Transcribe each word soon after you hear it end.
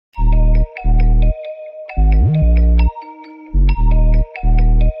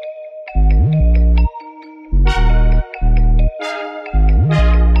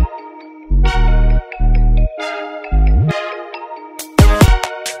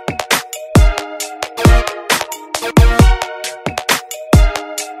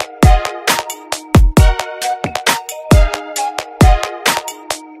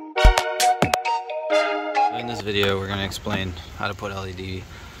video, we're going to explain how to put LED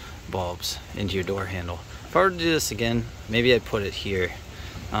bulbs into your door handle. If I were to do this again, maybe I'd put it here.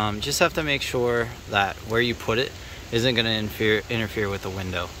 Just have to make sure that where you put it isn't going to interfere with the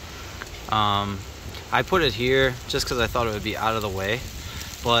window. I put it here just because I thought it would be out of the way,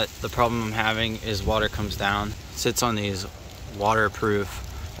 but the problem I'm having is water comes down, sits on these waterproof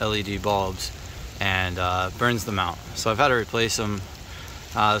LED bulbs, and burns them out. So I've had to replace them.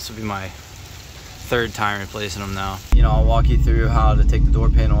 This will be my third time replacing them now. You know, I'll walk you through how to take the door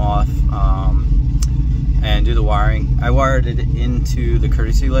panel off and do the wiring. I wired it into the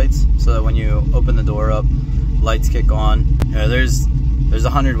courtesy lights so that when you open the door up, lights kick on. You know, there's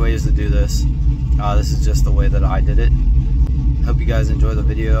 100 ways to do this. This is just the way that I did it. Hope you guys enjoy the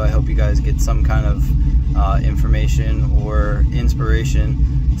video. I hope you guys get some kind of information or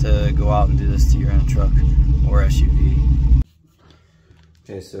inspiration to go out and do this to your own truck or SUV.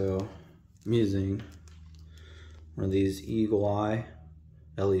 Okay, so I'm using one of these Eagle Eye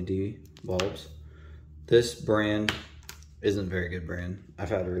LED bulbs. This brand isn't a very good brand. I've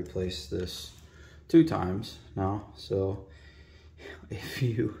had to replace this 2 times now, so if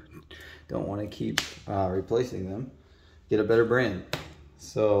you don't want to keep replacing them, get a better brand.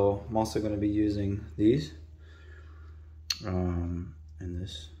 So I'm also going to be using these and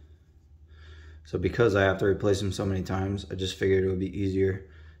this. So because I have to replace them so many times, I just figured it would be easier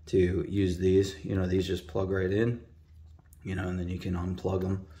to use these. You know, these just plug right in, you know, and then you can unplug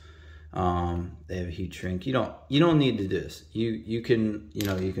them. They have a heat shrink. You don't need to do this. You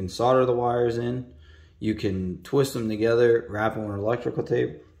can solder the wires in. You can twist them together, wrap them with electrical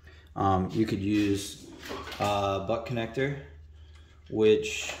tape. You could use a butt connector,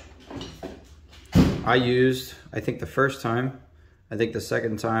 which I used, I think the first time. I think the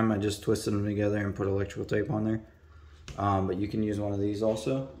second time I just twisted them together and put electrical tape on there. But you can use one of these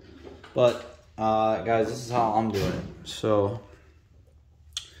also. But guys, this is how I'm doing it. So,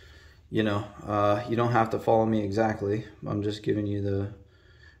 you know, you don't have to follow me exactly. I'm just giving you the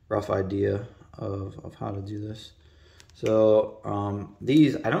rough idea of how to do this. So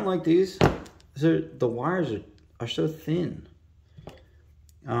these, I don't like these. The wires are so thin.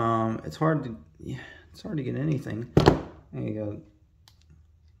 It's hard to get anything. There you go.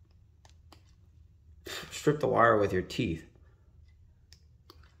 Strip the wire with your teeth.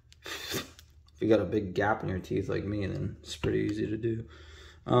 If you got a big gap in your teeth like me, then it's pretty easy to do.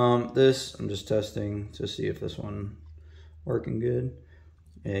 This, I'm just testing to see if this one working good.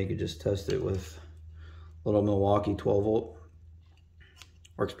 Yeah, you could just test it with a little Milwaukee 12 volt.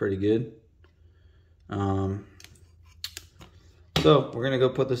 Works pretty good. So we're gonna go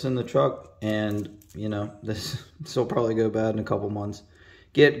put this in the truck, and you know, this will probably go bad in a couple months.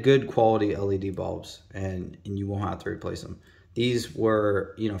 Get good quality LED bulbs, and you won't have to replace them. These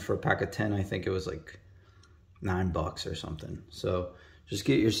were, you know, for a pack of 10, I think it was like $9 or something. So just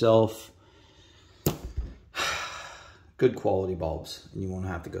get yourself good quality bulbs, and you won't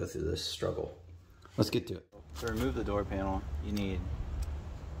have to go through this struggle. Let's get to it. To remove the door panel, you need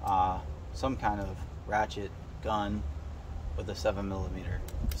some kind of ratchet gun with a 7mm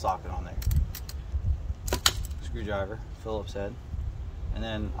socket on there. Screwdriver, Phillips head. And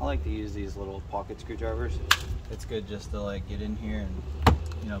then I like to use these little pocket screwdrivers. It's good just to like get in here and,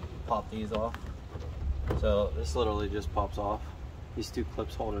 you know, pop these off. So this literally just pops off. These 2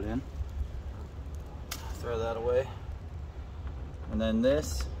 clips hold it in. Throw that away. And then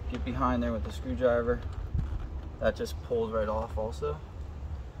this, get behind there with the screwdriver. That just pulls right off also.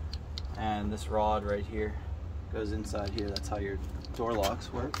 And this rod right here goes inside here. That's how your door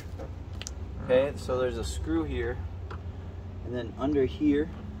locks work. Okay, so there's a screw here. And then under here,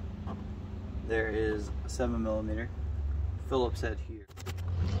 there is a 7mm Phillips head here.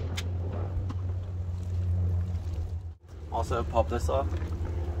 Also, pop this off.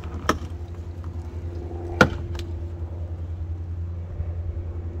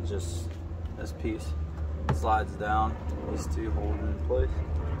 Just this piece slides down. These 2 hold it in place.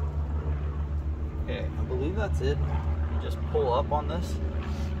 Okay, I believe that's it. You just pull up on this.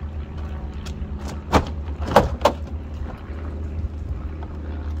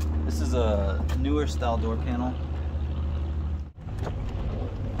 This is a newer style door panel.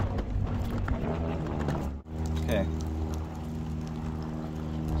 Okay.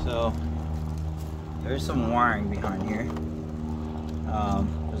 So there's some wiring behind here.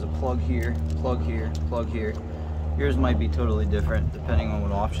 There's a plug here, plug here, plug here. Yours might be totally different depending on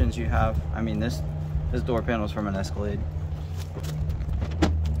what options you have. I mean, this door panel is from an Escalade,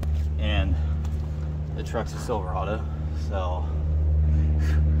 and the truck's a Silverado, so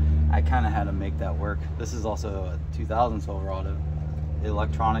I kind of had to make that work. This is also a 2000 Silverado. The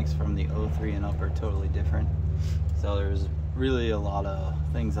electronics from the 03 and up are totally different. So there's really a lot of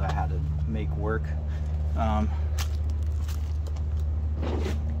things that I had to make work.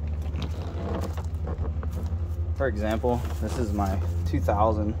 For example, this is my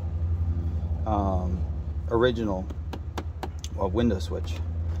 2000 original window switch.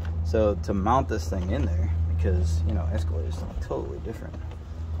 So to mount this thing in there, because you know Escalade is totally different,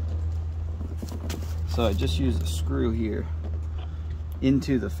 so I just use a screw here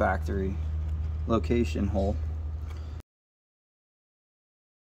into the factory location hole.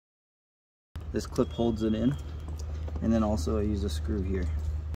 This clip holds it in, and then also I use a screw here.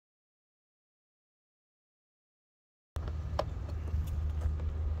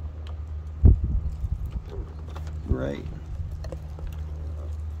 Right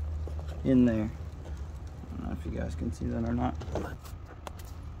in there. I don't know if you guys can see that or not.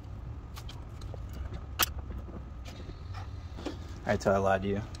 Alright, so I lied to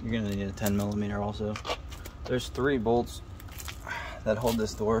you. You're gonna need a 10mm also. There's 3 bolts that hold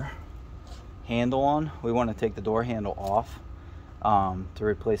this door handle on. We want to take the door handle off to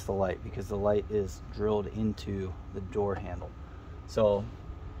replace the light, because the light is drilled into the door handle. So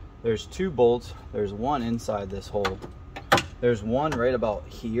there's 2 bolts. There's one inside this hole. There's one right about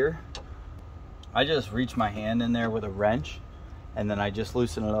here. I just reach my hand in there with a wrench, and then I just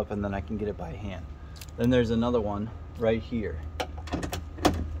loosen it up, and then I can get it by hand. Then there's another one right here.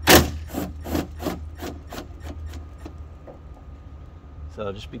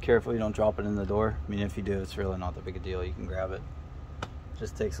 So just be careful you don't drop it in the door. I mean, if you do, it's really not that big a deal. You can grab it.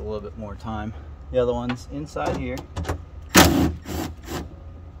 Just takes a little bit more time. The other one's inside here.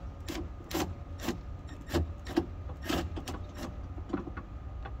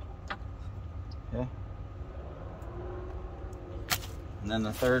 Okay. And then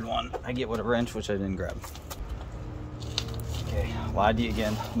the third one, I get with a wrench, which I didn't grab. Okay, lied to you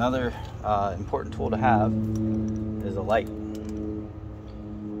again. Another important tool to have is a light.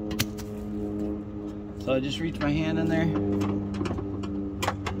 So I just reach my hand in there,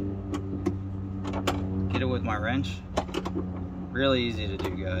 get it with my wrench. Really easy to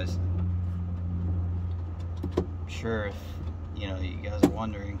do, guys. I'm sure if you guys are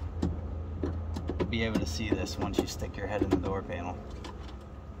wondering, you'll be able to see this once you stick your head in the door panel.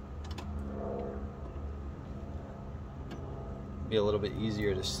 Be a little bit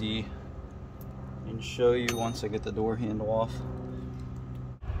easier to see and show you once I get the door handle off.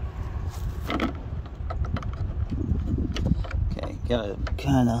 Gotta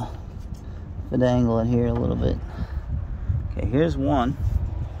kind of finagle it here a little bit. Okay, here's one.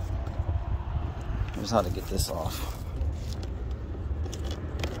 Here's how to get this off.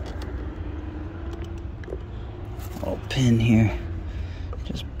 Little pin here.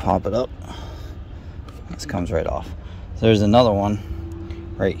 Just pop it up. This comes right off. So there's another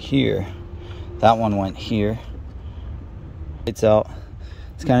one right here. That one went here. It's out.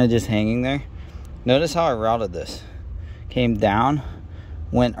 It's kind of just hanging there. Notice how I routed this. Came down,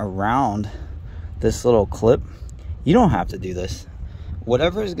 went around this little clip. You don't have to do this.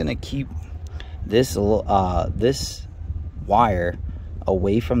 Whatever is gonna keep this this wire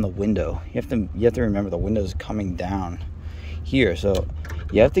away from the window. You have to remember the window is coming down here, so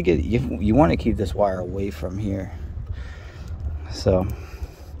you have to get you want to keep this wire away from here. So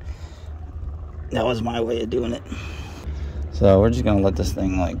that was my way of doing it. So we're just gonna let this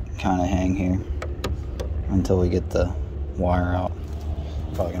thing like kind of hang here until we get the wire out.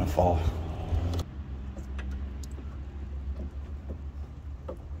 Probably gonna fall.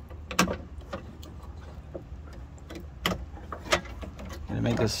 To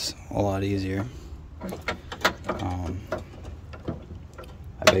make this a lot easier, I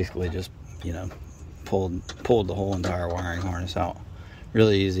basically just pulled the whole entire wiring harness out.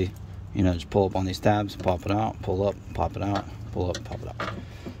 Really easy. Just pull up on these tabs, pop it out, pull up, pop it out, pull up, pop it out.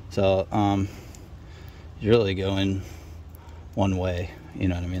 So you really go in one way, you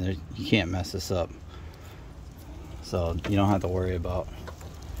know what I mean? You can't mess this up. So you don't have to worry about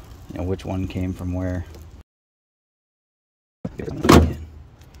which one came from where.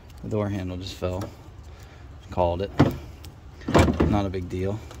 The door handle just fell. Called it. Not a big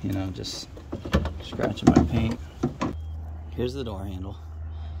deal, just scratching my paint. Here's the door handle.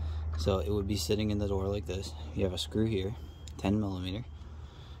 So it would be sitting in the door like this. You have a screw here, 10mm.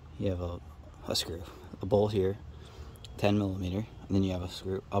 You have a bolt here, 10mm, and then you have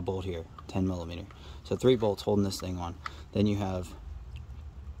a bolt here, 10mm. So 3 bolts holding this thing on. Then you have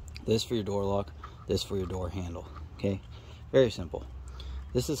this for your door lock, this for your door handle. Okay, very simple.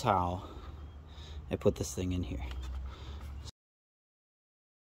 This is how I put this thing in here.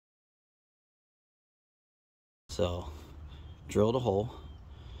 So drilled a hole.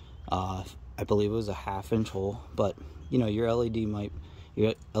 I I believe it was a 1/2 inch hole, but you know, your LED light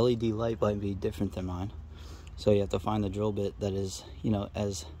might be different than mine. So you have to find the drill bit that is, you know,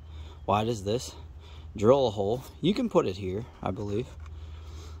 as wide as this. Drill a hole. You can put it here, I believe.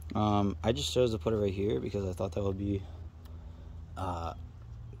 I just chose to put it right here because I thought that would be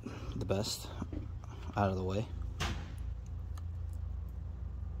the best out of the way.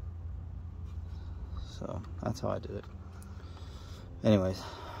 So that's how I did it. Anyways,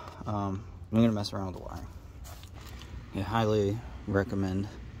 I'm gonna mess around with the wiring. I highly recommend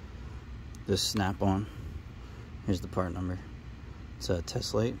this snap-on. Here's the part number. It's a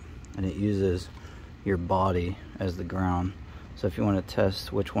test light, and it uses your body as the ground. So if you want to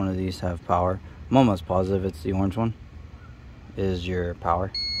test which one of these have power, I'm almost positive it's the orange one is your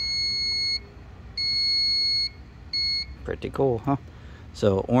power. Pretty cool, huh?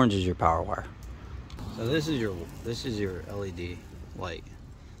 So orange is your power wire. So this is your LED light.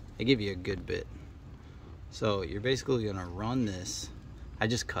 They give you a good bit. So you're basically gonna run this. I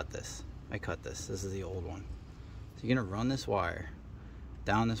just cut this. I cut this. This is the old one. So you're gonna run this wire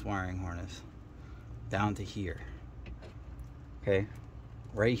down this wiring harness down to here. Okay,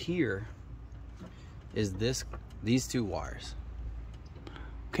 right here is these two wires.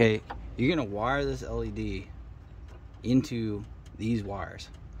 Okay, you're gonna wire this LED into these wires.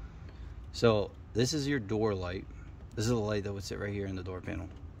 So this is your door light. This is the light that would sit right here in the door panel.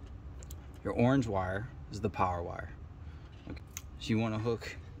 Your orange wire is the power wire. Okay. So you want to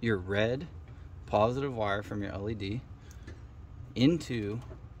hook your red positive wire from your LED into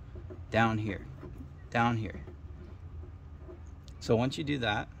down here. So once you do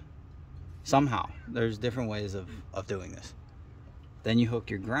that, somehow, there's different ways of doing this. Then you hook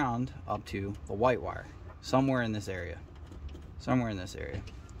your ground up to the white wire, somewhere in this area.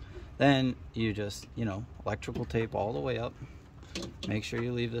 Then you just, you know, electrical tape all the way up. Make sure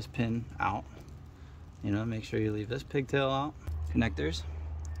you leave this pin out. You know, make sure you leave this pigtail out. Connectors,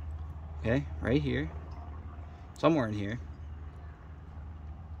 okay, right here, somewhere in here.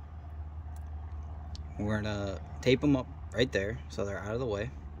 We're gonna tape them up right there so they're out of the way,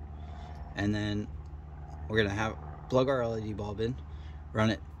 and then we're gonna plug our LED bulb in, run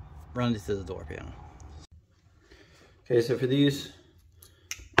it to the door panel. Okay, so for these,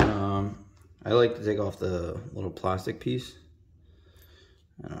 I like to take off the little plastic piece.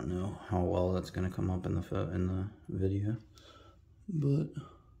 I don't know how well that's gonna come up in the video, but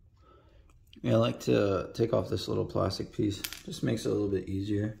yeah, I like to take off this little plastic piece. Just makes it a little bit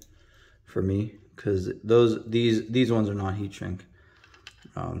easier for me, because these ones are not heat shrink.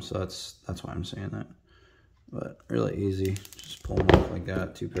 So that's why I'm saying that. But really easy. Just pull them off like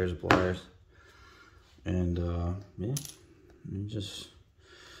that. 2 pairs of pliers. And yeah, and just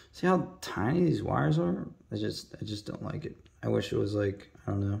see how tiny these wires are. I just don't like it. I wish it was like,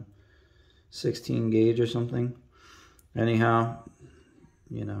 I don't know, 16 gauge or something. Anyhow,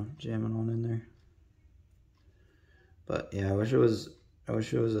 you know, jamming on in there. But yeah, I wish it was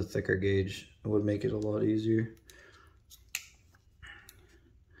a thicker gauge. It would make it a lot easier.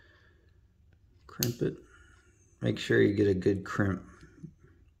 Crimp it. Make sure you get a good crimp,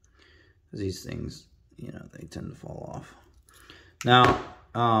 because these things, you know, they tend to fall off. Now,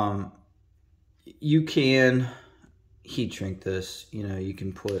 you can heat shrink this. You know, you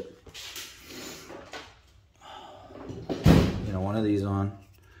can put, you know, one of these on.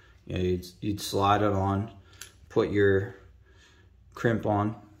 You know, you'd slide it on, put your crimp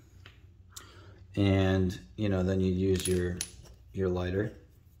on, and you know, then you use your lighter,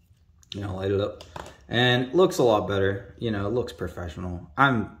 you know, light it up, and it looks a lot better. You know, it looks professional.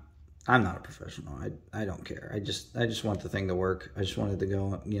 I'm not a professional. I don't care. I just want the thing to work. I just want it to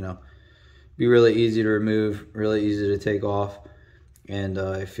go, you know, be really easy to remove, really easy to take off. And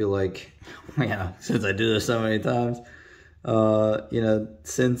I feel like, yeah, since I do this so many times, you know,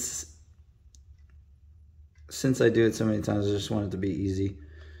 since I do it so many times, I just want it to be easy,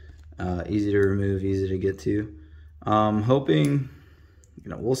 easy to remove, easy to get to. Hoping, you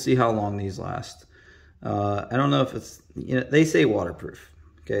know, we'll see how long these last. I don't know if it's, you know, they say waterproof.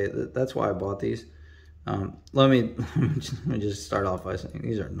 Okay, that's why I bought these. Let me just start off by saying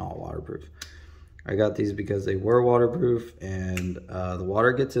these are not waterproof. I got these because they were waterproof, and the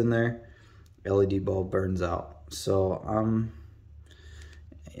water gets in there, LED bulb burns out. So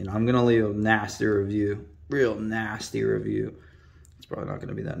you know, I'm gonna leave a nasty review, real nasty review. It's probably not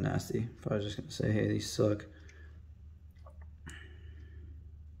gonna be that nasty. If I was just gonna say, hey, these suck.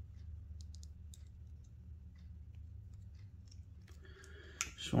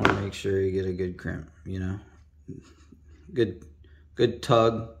 Just want to make sure you get a good crimp, you know, good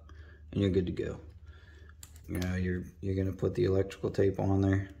tug, and you're good to go. You know, you're gonna put the electrical tape on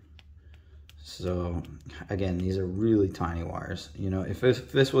there, So again, these are really tiny wires. You know, if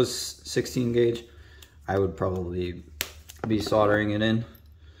this was 16 gauge, I would probably be soldering it in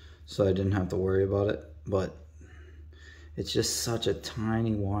so I didn't have to worry about it. But it's just such a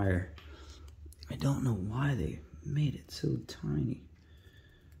tiny wire. I don't know why they made it so tiny,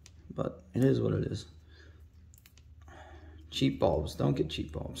 but it is what it is. Cheap bulbs. Don't get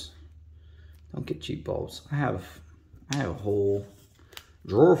cheap bulbs. Don't get cheap bulbs. I have a whole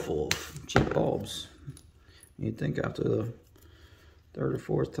drawer full of cheap bulbs. You'd think after the third or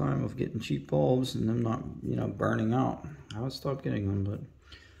fourth time of getting cheap bulbs and them not, you know, burning out, I would stop getting them, but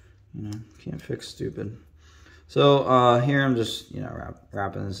you know, can't fix stupid. So here I'm just, you know,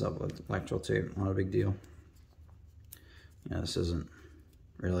 wrapping this up with electrical tape. Not a big deal. Yeah, this isn't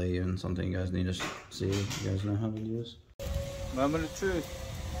really even something you guys need to see. You guys know how to do this. Moment of truth.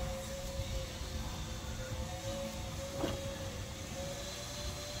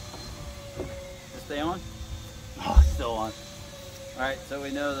 Stay on? Oh, still on. Alright, so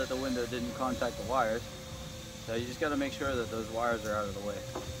we know that the window didn't contact the wires. So you just got to make sure that those wires are out of the way.